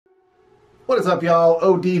What is up, y'all?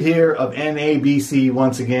 Oded here of NABC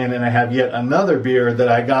once again, and I have yet another beer that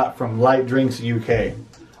I got from Light Drinks UK.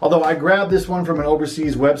 Although I grabbed this one from an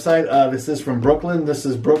overseas website. This is from Brooklyn. This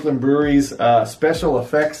is Brooklyn Brewery's Special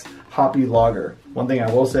Effects Hoppy Lager. One thing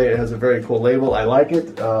I will say, it has a very cool label. I like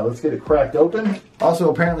it. Let's get it cracked open. Also,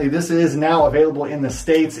 apparently this is now available in the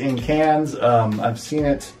States in cans. I've seen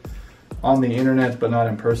it on the internet, but not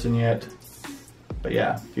in person yet. But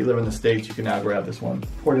yeah, if you live in the States, you can now grab this one.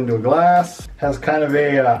 Pour it into a glass. Has kind of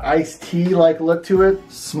a iced tea-like look to it.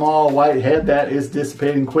 Small white head that is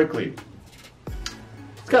dissipating quickly.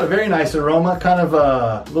 It's got a very nice aroma, kind of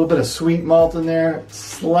a little bit of sweet malt in there.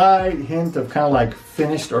 Slight hint of kind of like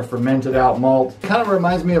finished or fermented out malt. Kind of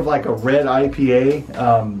reminds me of like a red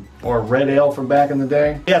IPA or a red ale from back in the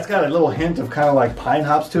day. Yeah, it's got a little hint of kind of like pine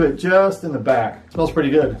hops to it just in the back. Smells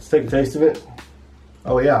pretty good. Let's take a taste of it.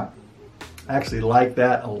 Oh yeah. I actually like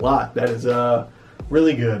that a lot. That is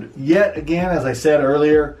really good. Yet again, as I said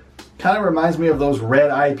earlier, kind of reminds me of those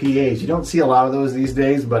red IPAs. You don't see a lot of those these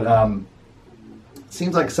days, but it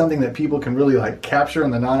seems like something that people can really like capture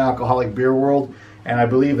in the non-alcoholic beer world. And I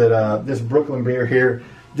believe that this Brooklyn beer here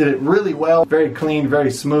did it really well. Very clean,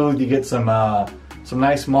 very smooth. You get some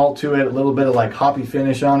nice malt to it, a little bit of like hoppy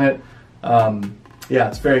finish on it. Yeah,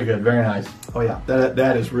 it's very good, very nice. Oh yeah,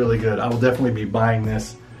 that is really good. I will definitely be buying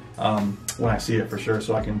this when I see it for sure,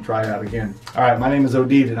 so I can try it out again. All right, my name is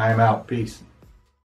Oded, and I am out. Peace.